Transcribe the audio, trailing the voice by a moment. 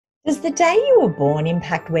Does the day you were born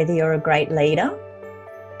impact whether you're a great leader?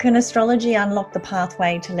 Can astrology unlock the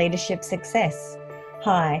pathway to leadership success?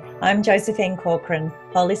 Hi, I'm Josephine Corcoran,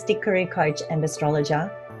 holistic career coach and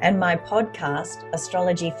astrologer, and my podcast,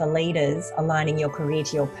 Astrology for Leaders, Aligning Your Career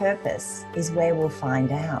to Your Purpose, is where we'll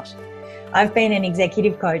find out. I've been an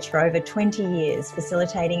executive coach for over 20 years,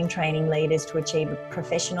 facilitating and training leaders to achieve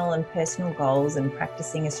professional and personal goals and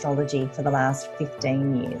practicing astrology for the last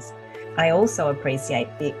 15 years. I also appreciate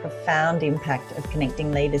the profound impact of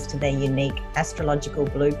connecting leaders to their unique astrological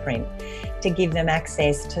blueprint to give them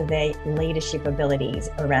access to their leadership abilities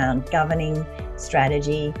around governing,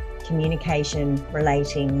 strategy, communication,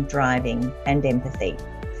 relating, driving, and empathy.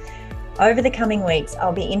 Over the coming weeks,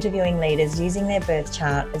 I'll be interviewing leaders using their birth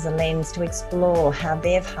chart as a lens to explore how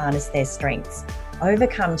they've harnessed their strengths,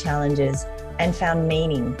 overcome challenges, and found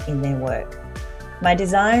meaning in their work. My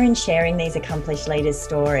desire in sharing these accomplished leaders'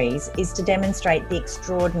 stories is to demonstrate the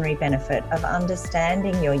extraordinary benefit of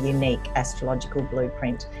understanding your unique astrological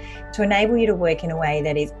blueprint to enable you to work in a way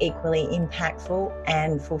that is equally impactful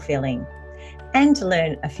and fulfilling, and to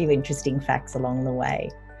learn a few interesting facts along the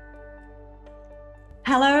way.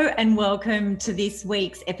 Hello and welcome to this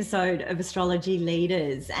week's episode of Astrology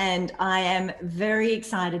Leaders. And I am very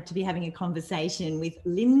excited to be having a conversation with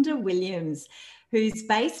Linda Williams, who's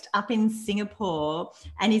based up in Singapore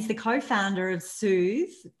and is the co-founder of Soothe,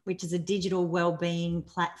 which is a digital wellbeing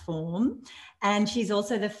platform. And she's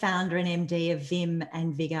also the founder and MD of Vim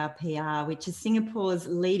and Vigor PR, which is Singapore's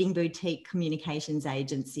leading boutique communications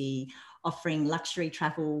agency, offering luxury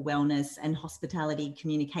travel, wellness and hospitality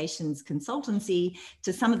communications consultancy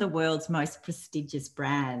to some of the world's most prestigious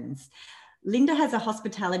brands. Linda has a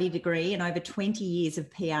hospitality degree and over 20 years of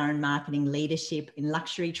PR and marketing leadership in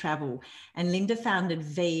luxury travel. And Linda founded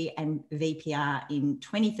V and VPR in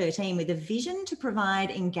 2013 with a vision to provide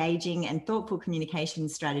engaging and thoughtful communication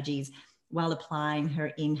strategies while applying her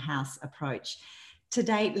in-house approach. To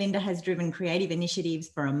date, Linda has driven creative initiatives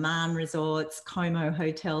for Amman Resorts, Como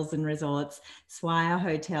Hotels and Resorts, Swire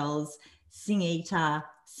Hotels, Singita,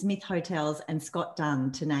 Smith Hotels, and Scott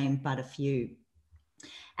Dunn, to name but a few.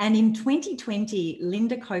 And in 2020,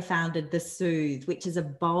 Linda co-founded The Soothe, which is a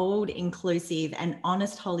bold, inclusive and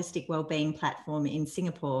honest holistic wellbeing platform in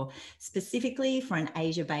Singapore, specifically for an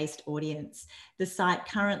Asia-based audience. The site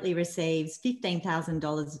currently receives 15,000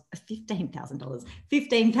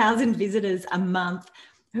 visitors a month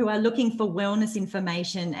who are looking for wellness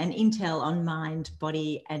information and intel on mind,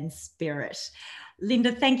 body and spirit.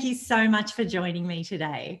 Linda, thank you so much for joining me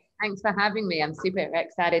today. Thanks for having me. I'm super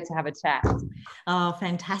excited to have a chat. Oh,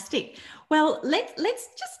 fantastic. Well, let's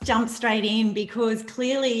just jump straight in, because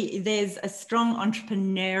clearly there's a strong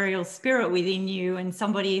entrepreneurial spirit within you and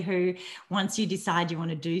somebody who, once you decide you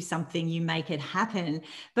want to do something, you make it happen.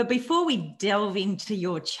 But before we delve into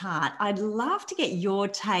your chart, I'd love to get your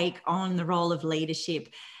take on the role of leadership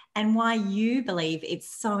and why you believe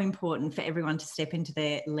it's so important for everyone to step into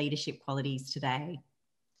their leadership qualities today.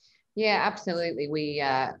 Yeah, absolutely. We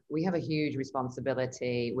have a huge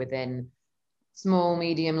responsibility within small,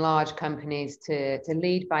 medium, large companies to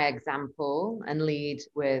lead by example and lead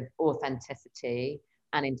with authenticity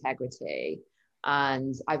and integrity.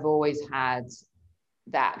 And I've always had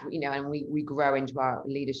that, and we grow into our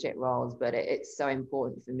leadership roles, but it's so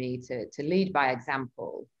important for me to lead by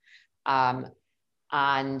example,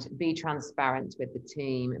 and be transparent with the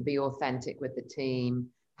team, be authentic with the team,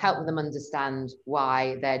 help them understand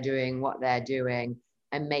why they're doing what they're doing,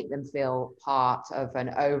 and make them feel part of an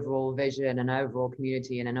overall vision, an overall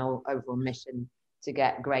community, and an overall mission to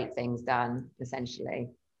get great things done, essentially.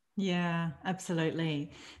 Yeah,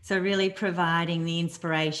 absolutely. So really providing the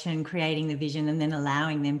inspiration, creating the vision, and then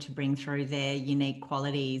allowing them to bring through their unique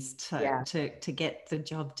qualities to get the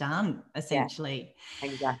job done, essentially. Yeah,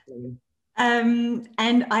 exactly.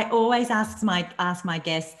 And I always ask my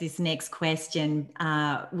guests this next question,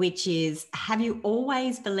 which is, have you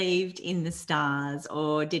always believed in the stars,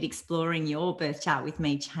 or did exploring your birth chart with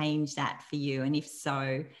me change that for you? And if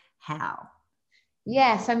so, how?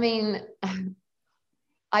 Yes, I mean,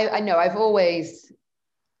 I know I've always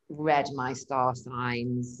read my star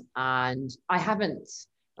signs, and I haven't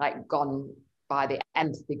gone by the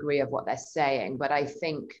nth degree of what they're saying, but I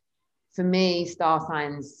think for me, star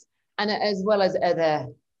signs, and as well as other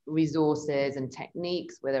resources and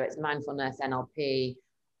techniques, whether it's mindfulness, NLP,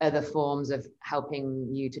 other forms of helping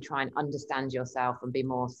you to try and understand yourself and be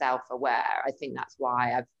more self-aware. I think that's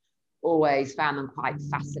why I've always found them quite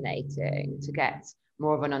fascinating, to get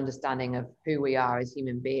more of an understanding of who we are as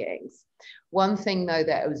human beings. One thing, though,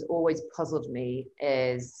 that has always puzzled me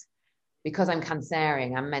is, because I'm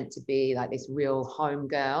Cancerian, I'm meant to be like this real home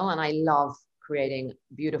girl, and I love creating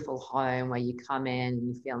a beautiful home where you come in and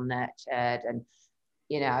you feel nurtured and,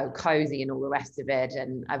 you know, cozy and all the rest of it.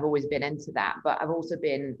 And I've always been into that, but I've also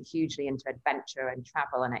been hugely into adventure and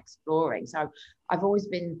travel and exploring. So I've always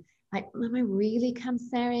been like, am I really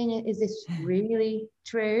Cancerian? Is this really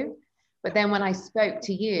true? But then when I spoke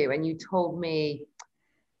to you and you told me,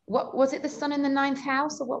 what was it, the sun in the ninth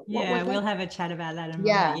house, or what was we'll it? have a chat about that in a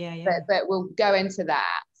Yeah, moment. but we'll go into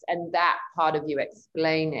that, and that part of you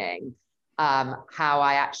explaining how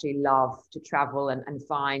I actually love to travel and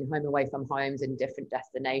find home away from homes in different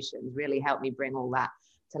destinations really helped me bring all that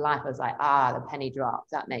to life. I was like, the penny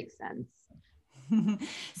dropped. That makes sense.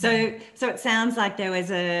 So it sounds like there was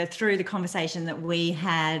through the conversation that we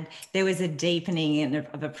had, there was a deepening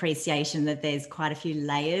of appreciation that there's quite a few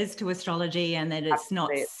layers to astrology, and that it's not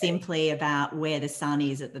simply about where the sun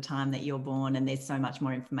is at the time that you're born, and there's so much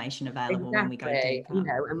more information available when we go deeper. You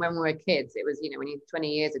know, and when we were kids, it was, you know, when you 20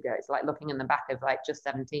 years ago, it's like looking in the back of like Just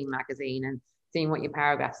 17 magazine and seeing what your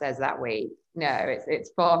paragraph says that week. No,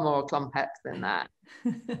 it's far more complex than that.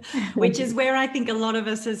 Which is where I think a lot of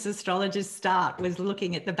us as astrologers start, was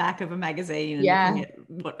looking at the back of a magazine and looking at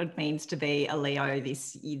what it means to be a Leo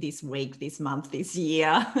this week, this month, this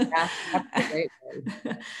year. Yeah, absolutely.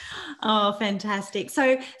 Oh, fantastic.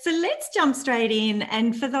 So let's jump straight in.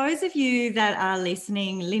 And for those of you that are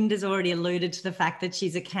listening, Linda's already alluded to the fact that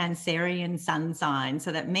she's a Cancerian sun sign.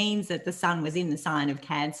 So that means that the sun was in the sign of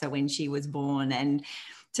Cancer when she was born. And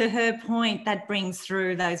to her point, that brings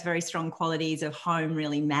through those very strong qualities of home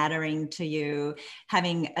really mattering to you,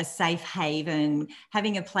 having a safe haven,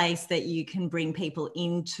 having a place that you can bring people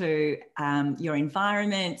into your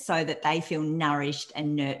environment so that they feel nourished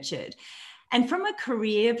and nurtured. And from a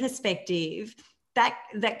career perspective, that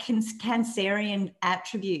Cancerian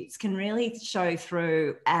attributes can really show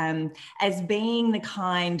through as being the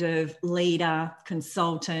kind of leader,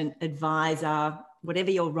 consultant, advisor,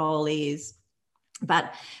 whatever your role is.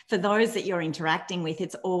 But for those that you're interacting with,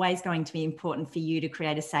 it's always going to be important for you to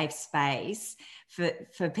create a safe space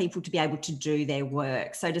for people to be able to do their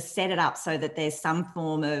work. So to set it up so that there's some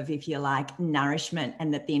form of, if you like, nourishment,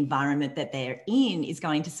 and that the environment that they're in is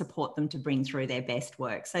going to support them to bring through their best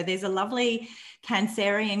work. So there's a lovely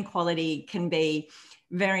Cancerian quality, can be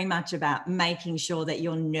very much about making sure that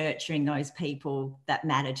you're nurturing those people that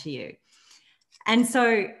matter to you. And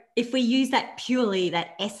so if we use that purely, that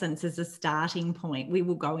essence as a starting point, we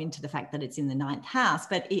will go into the fact that it's in the ninth house.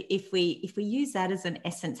 But if we use that as an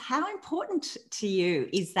essence, how important to you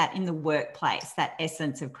is that in the workplace, that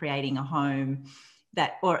essence of creating a home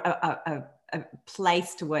that, or a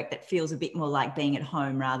place to work that feels a bit more like being at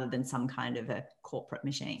home rather than some kind of a corporate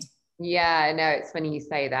machine? Yeah, no, it's funny you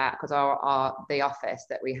say that, because the office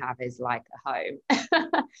that we have is like a home.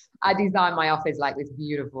 I designed my office like this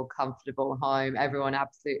beautiful, comfortable home. Everyone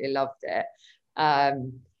absolutely loved it. Yeah,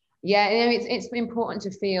 you know, it's important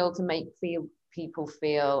to make people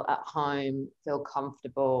feel at home, feel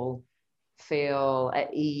comfortable, feel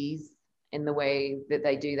at ease in the way that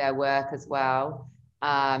they do their work as well.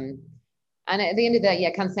 And at the end of the day,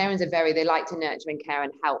 yeah, Cancerians they like to nurture and care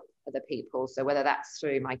and help other people. So whether that's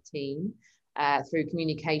through my team, through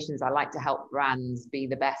communications, I like to help brands be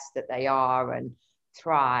the best that they are and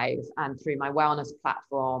thrive. And through my wellness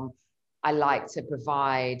platform, I like to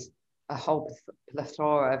provide a whole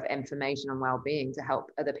plethora of information on well-being to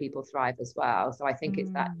help other people thrive as well. So I think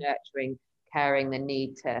it's that nurturing, caring, the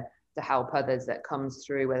need to help others that comes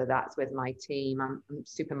through, whether that's with my team. I'm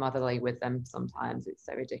super motherly with them sometimes. It's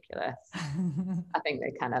so ridiculous. I think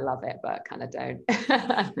they kind of love it, but kind of don't.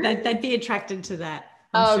 They'd be attracted to that.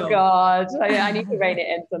 I'm sure. God, I need to rein it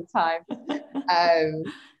in sometime.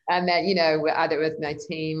 And then, you know, either with my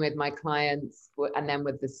team, with my clients, and then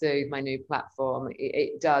with the Soothe, my new platform,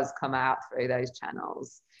 it does come out through those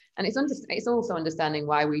channels. And it's also understanding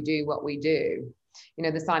why we do what we do. You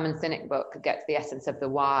know, the Simon Sinek book gets the essence of the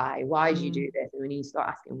why. Why do you do this? And when you start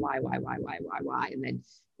asking why, and then,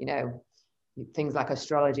 you know, things like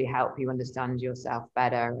astrology help you understand yourself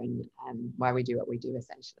better and why we do what we do,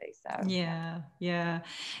 essentially. So yeah.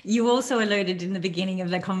 You also alluded in the beginning of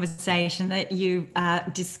the conversation that you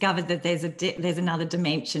discovered that there's another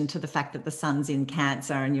dimension to the fact that the sun's in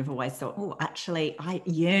Cancer, and you've always thought, oh, actually, I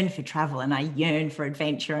yearn for travel and I yearn for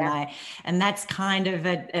adventure, and that's kind of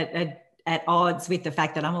at odds with the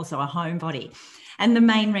fact that I'm also a homebody. And the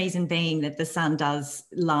main reason being that the sun does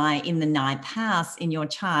lie in the ninth house in your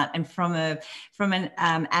chart. And from an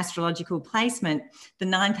astrological placement, the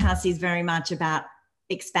ninth house is very much about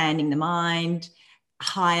expanding the mind,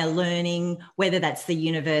 higher learning, whether that's the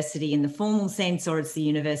university in the formal sense or it's the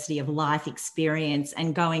university of life experience,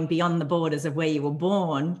 and going beyond the borders of where you were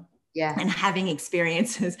born Yes. and having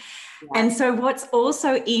experiences. Yeah. And so what's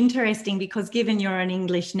also interesting, because given you're an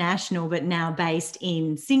English national, but now based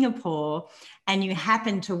in Singapore, and you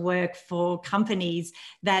happen to work for companies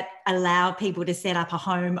that allow people to set up a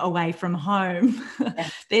home away from home, Yeah.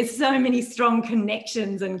 there's so many strong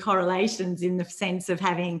connections and correlations in the sense of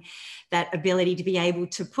having that ability to be able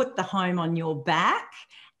to put the home on your back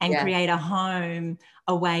and create a home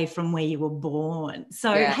away from where you were born.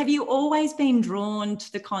 So have you always been drawn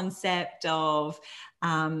to the concept of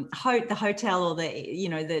the hotel, or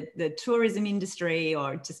the tourism industry,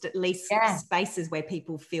 or just at least spaces where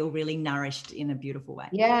people feel really nourished in a beautiful way?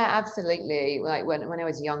 Yeah, absolutely. Like when I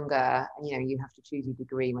was younger, you have to choose your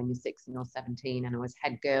degree when you're 16 or 17, and I was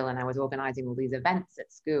head girl and I was organizing all these events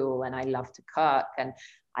at school, and I loved to cook, and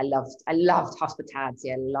I loved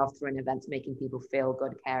hospitality. I loved running events, making people feel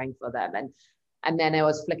good, caring for them. And then I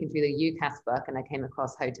was flicking through the UCAS book and I came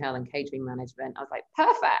across hotel and catering management. I was like,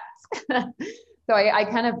 perfect. So I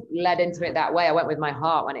kind of led into it that way. I went with my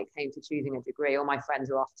heart when it came to choosing a degree. All my friends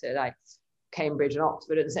were off to like Cambridge and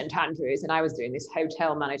Oxford and St Andrews, and I was doing this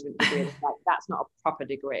hotel management degree. Like, that's not a proper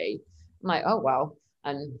degree. I'm like, oh well.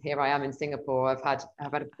 And here I am in Singapore. I've had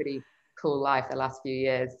a pretty cool life the last few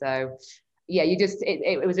years. So yeah,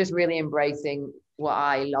 it was just really embracing what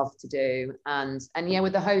I love to do. And yeah,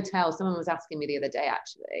 with the hotel, someone was asking me the other day,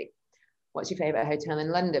 actually, what's your favorite hotel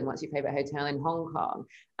in London? What's your favorite hotel in Hong Kong?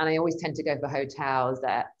 And I always tend to go for hotels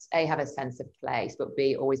that A, have a sense of place, but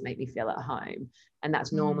B, always make me feel at home. And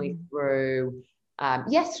that's normally through,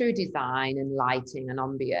 through design and lighting and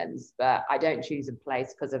ambience, but I don't choose a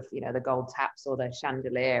place because of, the gold taps or the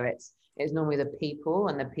chandelier. It's normally the people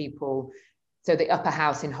and the people. So the Upper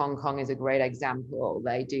House in Hong Kong is a great example.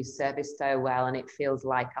 They do service so well and it feels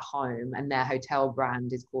like a home, and their hotel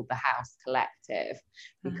brand is called the House Collective,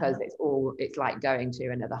 because it's like going to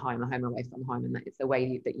another home, a home away from home, and it's the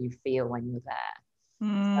way that you feel when you're there.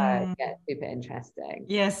 So yeah, super interesting.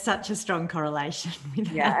 Yes, such a strong correlation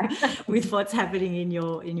with what's happening in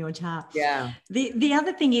your chart. Yeah. The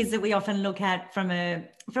other thing is that we often look at from a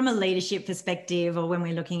leadership perspective, or when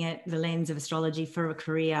we're looking at the lens of astrology for a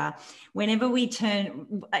career, whenever we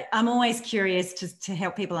turn, I'm always curious to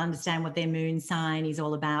help people understand what their moon sign is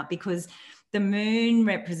all about, because the moon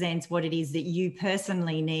represents what it is that you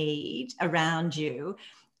personally need around you,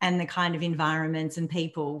 and the kind of environments and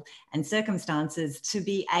people and circumstances to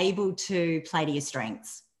be able to play to your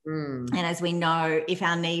strengths. And as we know, if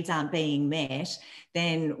our needs aren't being met,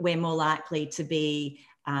 then we're more likely to be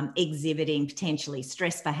exhibiting potentially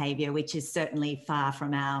stress behavior, which is certainly far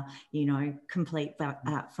from our, complete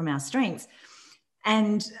from our strengths.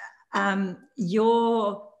 And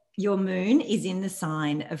your moon is in the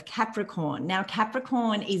sign of Capricorn. Now,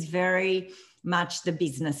 Capricorn is very much the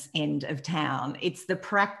business end of town. It's the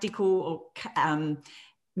practical,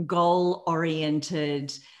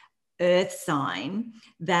 goal-oriented earth sign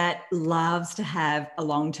that loves to have a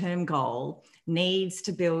long-term goal, needs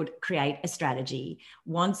to create a strategy,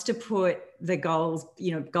 wants to put the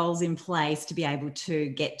goals in place to be able to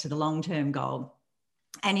get to the long-term goal,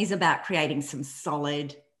 and is about creating some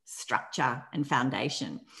solid structure and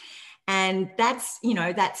foundation. And that's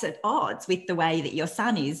at odds with the way that your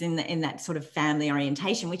sun is in that sort of family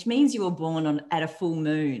orientation, which means you were born at a full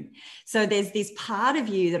moon. So there's this part of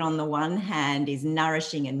you that on the one hand is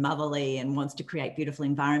nourishing and motherly and wants to create beautiful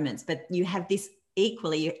environments, but you have this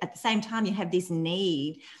equally, at the same time, you have this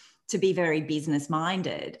need to be very business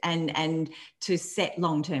minded and to set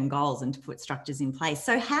long-term goals and to put structures in place.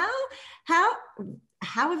 So how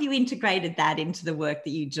have you integrated that into the work that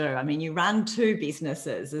you do? I mean, you run 2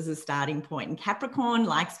 businesses as a starting point, and Capricorn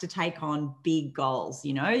likes to take on big goals.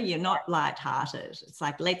 You're not lighthearted. It's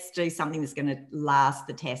like, let's do something that's going to last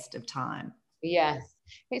the test of time. Yes,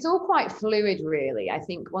 it's all quite fluid, really. I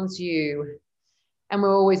think and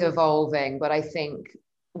we're always evolving, but I think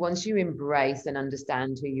once you embrace and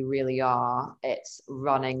understand who you really are, it's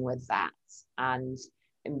running with that and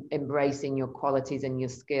embracing your qualities and your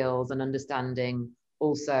skills, and understanding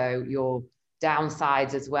also your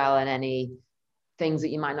downsides as well, and any things that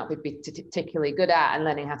you might not be particularly good at, and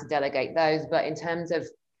learning how to delegate those. But in terms of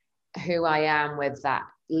who I am with that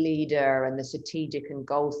leader and the strategic and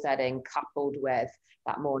goal setting, coupled with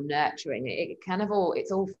that more nurturing,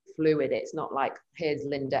 it's all fluid. It's not like here's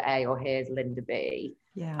Linda A or here's Linda B.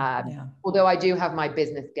 Although I do have my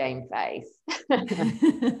business game face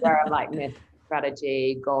where I'm like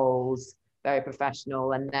strategy, goals, very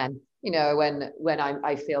professional, and then when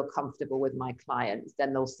I feel comfortable with my clients,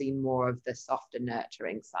 then they'll see more of the softer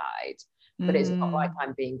nurturing side. But it's not like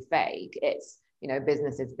I'm being fake. It's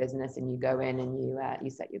business is business, and you go in and you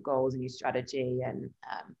set your goals and your strategy,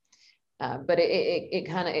 But it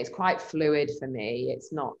kind of, it's quite fluid for me.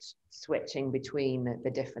 It's not switching between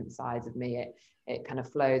the different sides of me. It kind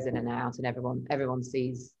of flows in and out, and everyone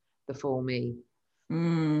sees the full me.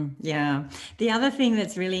 Yeah. The other thing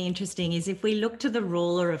that's really interesting is if we look to the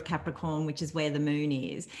ruler of Capricorn, which is where the moon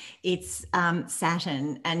is, it's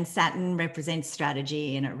Saturn, and Saturn represents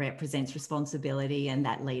strategy and it represents responsibility and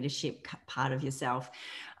that leadership part of yourself.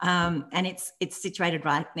 And it's situated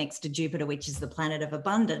right next to Jupiter, which is the planet of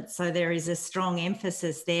abundance. So there is a strong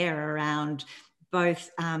emphasis there around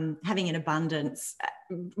both having an abundance,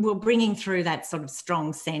 bringing through that sort of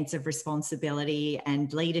strong sense of responsibility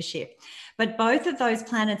and leadership. But both of those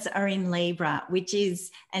planets are in Libra, which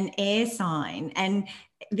is an air sign. And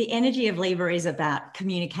the energy of Libra is about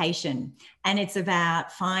communication, and it's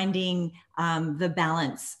about finding the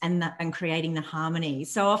balance and creating the harmony.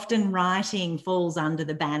 So often writing falls under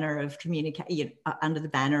the banner of under the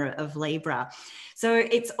banner of Libra. So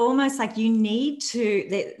it's almost like you need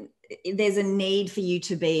to, there's a need for you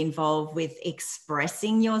to be involved with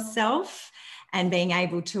expressing yourself and being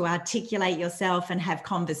able to articulate yourself and have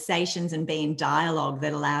conversations and be in dialogue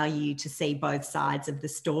that allow you to see both sides of the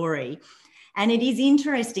story. And it is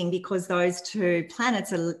interesting because those two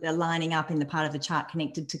planets are lining up in the part of the chart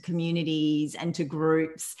connected to communities and to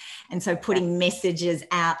groups. And so putting messages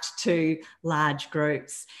out to large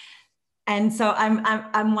groups. And so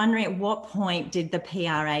I'm wondering, at what point did the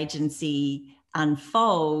PR agency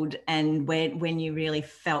unfold, and when you really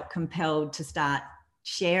felt compelled to start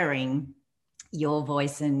sharing your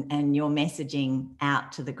voice and your messaging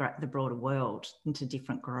out to the broader world, into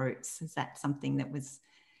different groups? Is that something that was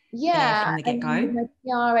there from the get-go? The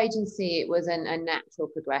PR agency, it was a natural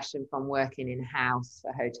progression from working in-house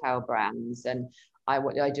for hotel brands, and I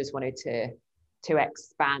just wanted to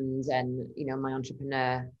expand, and my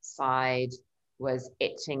entrepreneur side was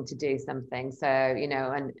itching to do something. So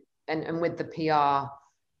and with the PR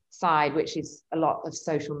side, which is a lot of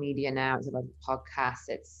social media now, it's a lot of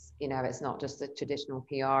podcasts, it's not just the traditional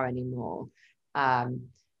PR anymore. I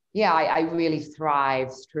really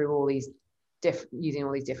thrived through all these using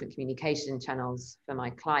all these different communication channels for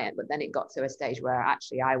my client. But then it got to a stage where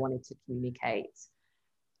actually I wanted to communicate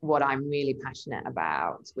what I'm really passionate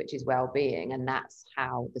about, which is well-being, and that's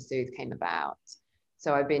how the Soothe came about.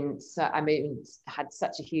 So had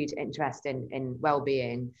such a huge interest in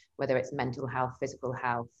well-being, whether it's mental health, physical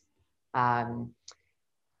health,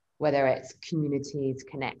 whether it's communities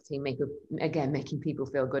connecting, making people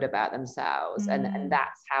feel good about themselves. And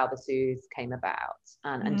that's how the Soothe came about.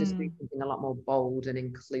 And just doing something a lot more bold and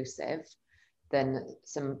inclusive than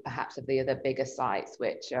some perhaps of the other bigger sites,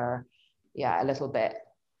 which are, a little bit,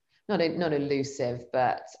 not elusive,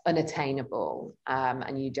 but unattainable.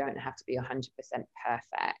 And you don't have to be 100%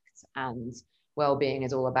 perfect. And well-being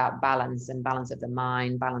is all about balance, and balance of the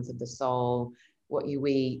mind, balance of the soul, what you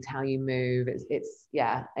eat, how you move. It's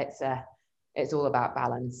all about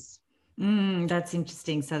balance. That's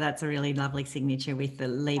interesting. So that's a really lovely signature with the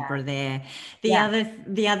Libra there. The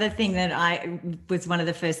other thing that was one of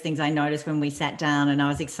the first things I noticed when we sat down, and I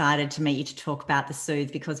was excited to meet you to talk about the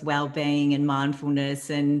Soothe, because well-being and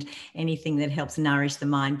mindfulness and anything that helps nourish the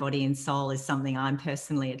mind, body and soul is something I'm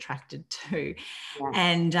personally attracted to.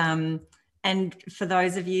 And for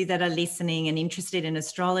those of you that are listening and interested in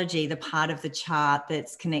astrology, the part of the chart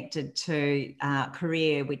that's connected to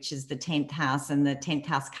career, which is the 10th house, and the 10th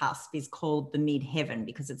house cusp is called the midheaven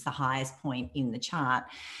because it's the highest point in the chart.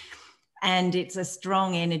 And it's a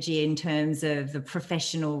strong energy in terms of the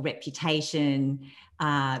professional reputation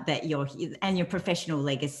that and your professional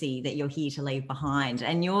legacy that you're here to leave behind.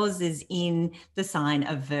 And yours is in the sign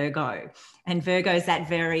of Virgo. And Virgo is that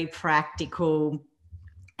very practical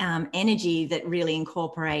energy that really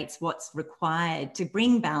incorporates what's required to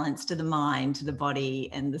bring balance to the mind, to the body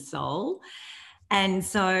and the soul. And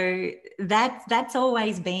so that's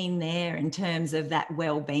always been there in terms of that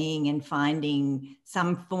well-being and finding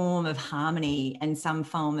some form of harmony and some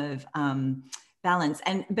form of balance.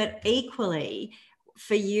 But equally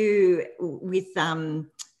for you, with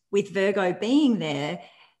Virgo being there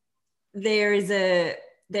is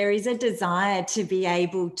a desire to be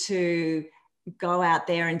able to go out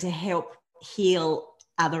there and to help heal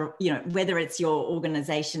other, whether it's your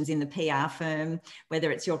organizations in the PR firm,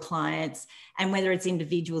 whether it's your clients, and whether it's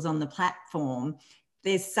individuals on the platform.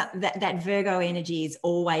 There's that Virgo energy is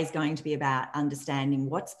always going to be about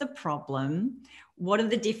understanding what's the problem, what are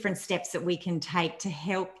the different steps that we can take to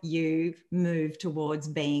help you move towards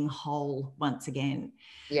being whole once again.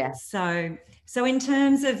 Yeah. So in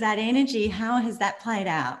terms of that energy, how has that played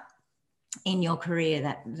out in your career,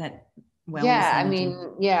 that wellness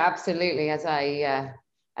energy? Absolutely.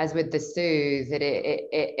 As with the Soothe,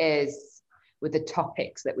 it is with the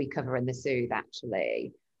topics that we cover in the Soothe,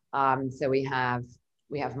 actually. So we have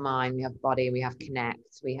mind, we have body, we have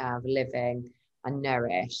connect, we have living and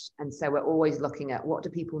nourish. And so we're always looking at what do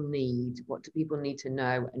people need? What do people need to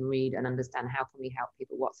know and read and understand? How can we help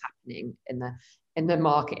people? What's happening in the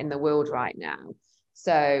market, in the world right now?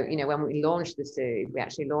 So, you know, when we launched the Soothe, we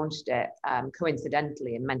actually launched it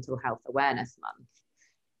coincidentally in Mental Health Awareness Month.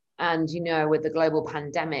 And, you know, with the global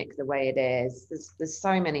pandemic, the way it is, there's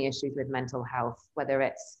so many issues with mental health, whether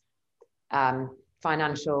it's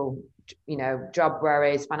financial, you know, job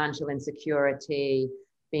worries, financial insecurity,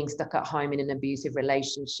 being stuck at home in an abusive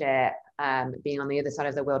relationship, being on the other side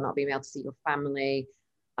of the world, not being able to see your family,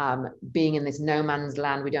 being in this no man's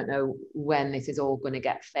land. We don't know when this is all going to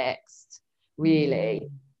get fixed, really.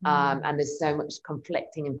 And there's so much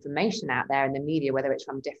conflicting information out there in the media, whether it's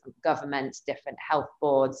from different governments, different health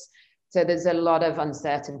boards. So there's a lot of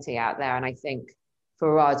uncertainty out there. And I think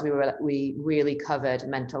for us, we really covered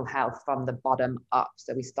mental health from the bottom up.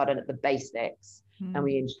 So we started at the basics and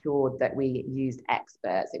we ensured that we used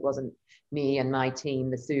experts. It wasn't me and my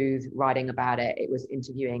team, the Soothe, writing about it. It was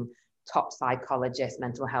interviewing top psychologists,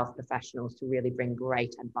 mental health professionals to really bring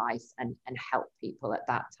great advice and help people at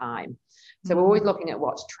that time. So we're always looking at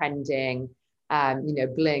what's trending. You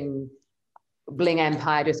know, Bling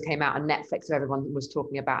Empire just came out on Netflix, so everyone was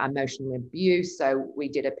talking about emotional abuse. So we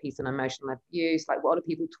did a piece on emotional abuse. Like, what are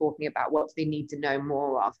people talking about? What do they need to know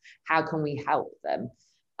more of? How can we help them?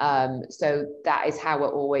 So that is how we're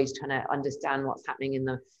always trying to understand what's happening in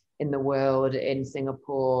the world, in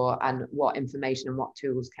Singapore, and what information and what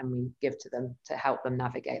tools can we give to them to help them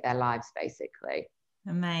navigate their lives, basically.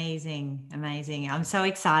 Amazing. I'm so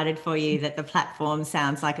excited for you that the platform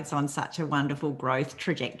sounds like it's on such a wonderful growth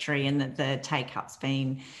trajectory, and that the take-up's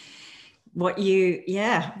been how's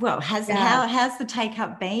the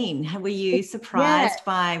take-up been? Were you surprised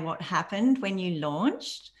by what happened when you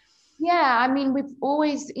launched? Yeah, I mean, we've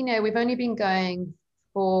always, you know, we've only been going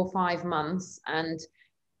 4 or 5 months, and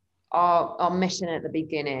our mission at the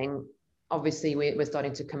beginning, obviously we're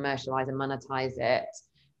starting to commercialize and monetize it,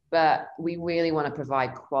 but we really want to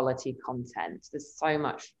provide quality content. There's so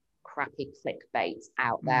much crappy clickbait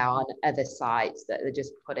out there on other sites that are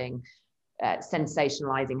just putting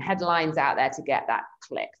sensationalizing headlines out there to get that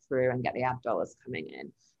click through and get the ad dollars coming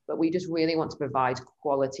in. But we just really want to provide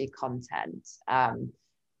quality content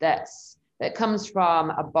that comes from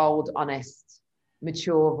a bold, honest,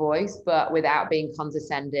 mature voice, but without being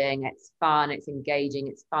condescending. It's fun, it's engaging,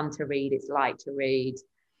 it's fun to read, it's light to read.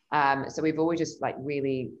 So we've always just like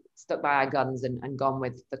really stuck by our guns and gone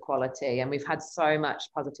with the quality. And we've had so much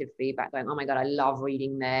positive feedback going, oh my God, I love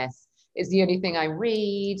reading this. It's the only thing I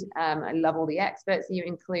read. I love all the experts that you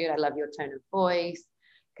include. I love your tone of voice.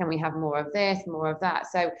 Can we have more of this, more of that?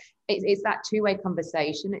 So it's that two-way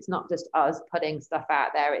conversation. It's not just us putting stuff out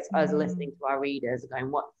there. It's us listening to our readers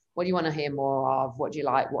going, what do you want to hear more of? What do you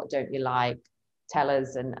like? What don't you like? Tell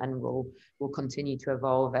us, and we'll continue to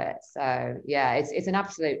evolve it. So yeah, it's an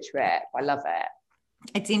absolute trip. I love it.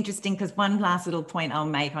 It's interesting because one last little point I'll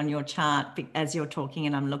make on your chart as you're talking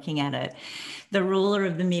and I'm looking at it, the ruler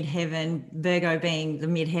of the midheaven, Virgo being the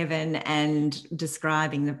midheaven and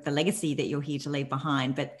describing the legacy that you're here to leave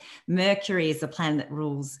behind. But Mercury is the planet that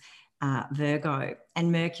rules Virgo,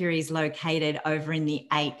 and Mercury is located over in the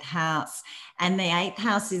 8th house, and the 8th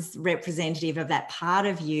house is representative of that part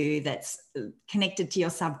of you that's connected to your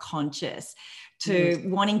subconscious, to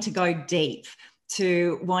wanting to go deep,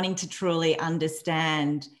 to wanting to truly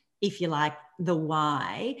understand, if you like, the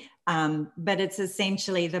why, but it's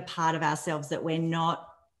essentially the part of ourselves that we're not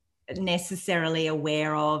necessarily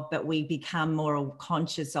aware of, but we become more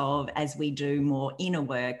conscious of as we do more inner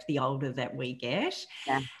work the older that we get.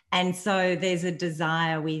 Yeah. And so there's a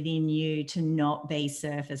desire within you to not be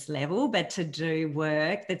surface level, but to do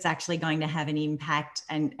work that's actually going to have an impact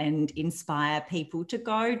and inspire people to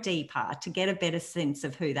go deeper, to get a better sense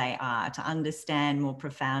of who they are, to understand more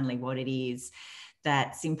profoundly what it is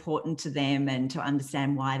that's important to them, and to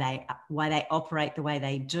understand why they operate the way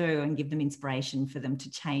they do, and give them inspiration for them to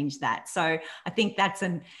change that. So I think that's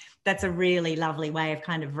a really lovely way of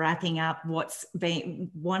kind of wrapping up what's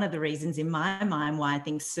been one of the reasons in my mind why I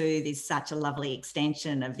think Soothe is such a lovely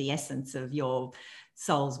extension of the essence of your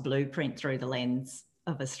soul's blueprint through the lens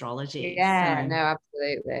of astrology. Yeah, no,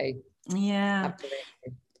 absolutely. Yeah. Absolutely.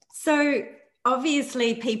 So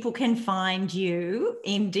obviously people can find you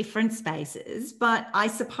in different spaces, but I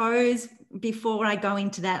suppose before I go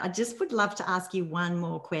into that, I just would love to ask you one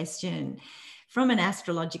more question. From an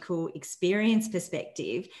astrological experience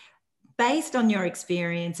perspective, based on your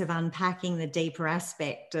experience of unpacking the deeper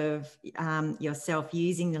aspect of yourself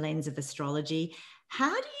using the lens of astrology, How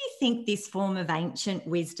do you think this form of ancient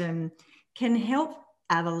wisdom can help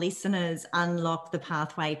our listeners unlock the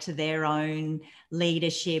pathway to their own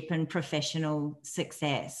leadership and professional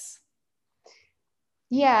success?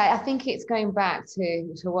 Yeah, I think it's going back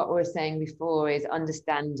to what we were saying before, is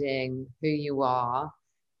understanding who you are,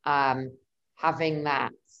 having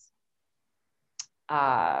that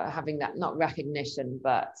not recognition,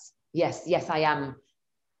 but yes, I am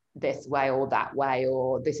this way or that way,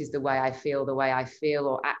 or this is the way I feel,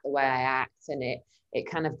 or act the way I act, and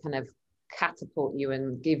it kind of catapult you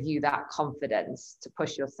and give you that confidence to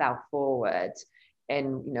push yourself forward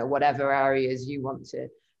in, you know, whatever areas you want to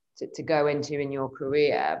go into in your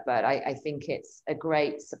career. But I think it's a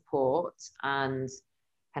great support and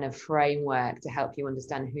kind of framework to help you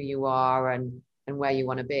understand who you are and where you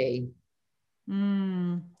want to be.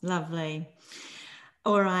 Lovely.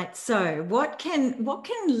 All right. So what can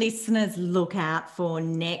listeners look out for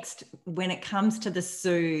next when it comes to the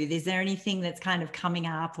Soothe? Is there anything that's kind of coming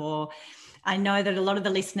up? Or I know that a lot of the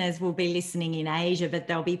listeners will be listening in Asia, but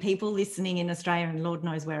there'll be people listening in Australia, and Lord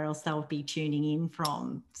knows where else they'll be tuning in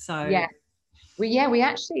from. So yeah, we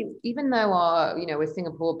actually, even though we're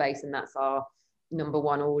Singapore based and that's our number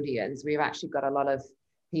one audience, we've actually got a lot of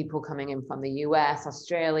people coming in from the US,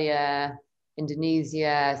 Australia,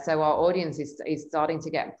 Indonesia. So our audience is starting to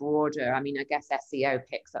get broader. I mean, I guess SEO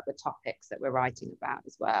picks up the topics that we're writing about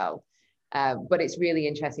as well. But it's really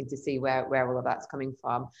interesting to see where all of that's coming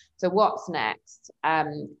from. So what's next?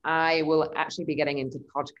 I will actually be getting into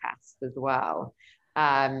podcasts as well,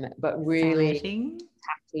 but really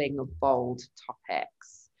tackling bold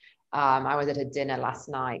topics. I was at a dinner last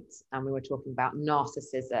night and we were talking about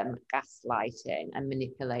narcissism, gaslighting, and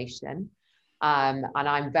manipulation. And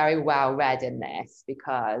I'm very well read in this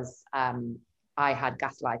because I had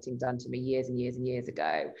gaslighting done to me years and years and years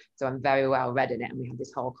ago. So I'm very well read in it, and we had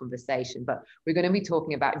this whole conversation. But we're going to be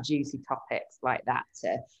talking about juicy topics like that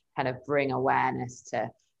to kind of bring awareness to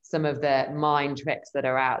some of the mind tricks that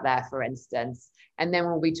are out there, for instance. And then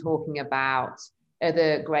we'll be talking about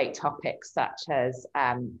other great topics such as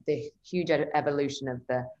the huge evolution of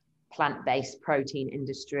the plant-based protein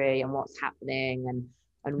industry and what's happening,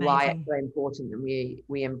 and why it's so important that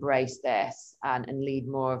we embrace this and lead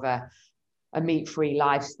more of a meat-free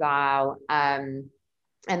lifestyle. And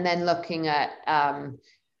then looking at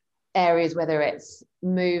areas, whether it's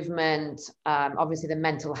movement, obviously the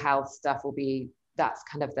mental health stuff that's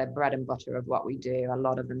kind of the bread and butter of what we do. A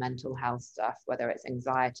lot of the mental health stuff, whether it's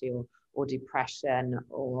anxiety or depression,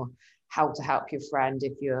 or how to help your friend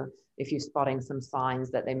if you're spotting some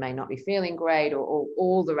signs that they may not be feeling great, or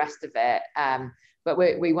all the rest of it. But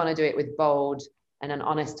we want to do it with bold and an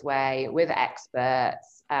honest way, with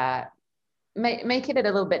experts, make it a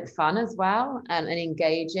little bit fun as well, and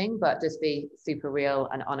engaging, but just be super real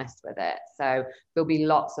and honest with it. So there'll be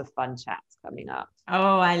lots of fun chats coming up.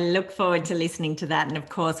 Oh, I look forward to listening to that. And of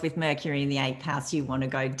course, with Mercury in the 8th house, you want to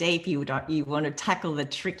go deep. You want to tackle the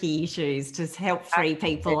tricky issues to help free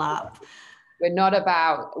people up. We're not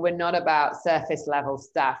about surface level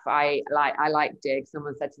stuff. I like dig.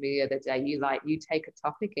 Someone said to me the other day, you take a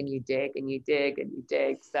topic and you dig and you dig and you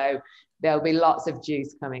dig. So there'll be lots of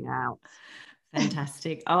juice coming out.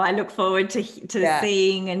 Fantastic. Oh, I look forward to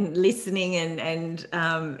seeing and listening and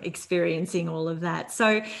experiencing all of that.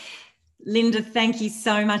 So Linda, thank you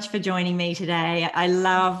so much for joining me today. I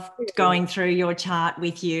love going through your chart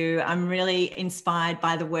with you. I'm really inspired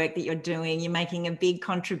by the work that you're doing. You're making a big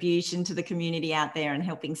contribution to the community out there and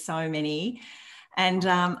helping so many. And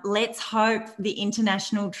let's hope the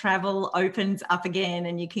international travel opens up again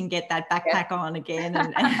and you can get that backpack on again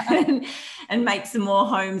and make some more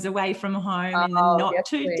homes away from home in the not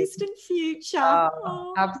too distant future.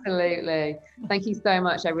 Absolutely. Thank you so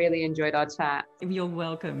much. I really enjoyed our chat. You're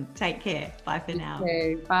welcome. Take care. Bye for now.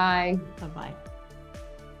 Bye. Bye-bye.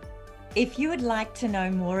 If you would like to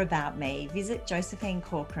know more about me, visit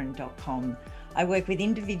josephinecorcoran.com. I work with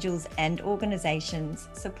individuals and organisations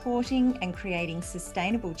supporting and creating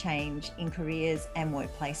sustainable change in careers and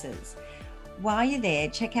workplaces. While you're there,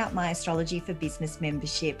 check out my Astrology for Business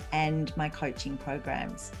membership and my coaching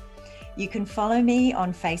programs. You can follow me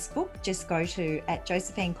on Facebook. Just go to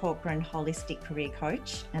 @Josephine Corcoran Holistic Career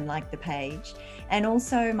Coach and like the page. And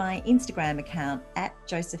also my Instagram account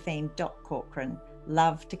 @Josephine.Corcoran.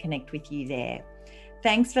 Love to connect with you there.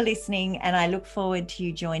 Thanks for listening, and I look forward to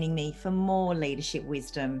you joining me for more leadership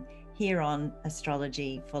wisdom here on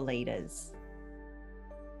Astrology for Leaders.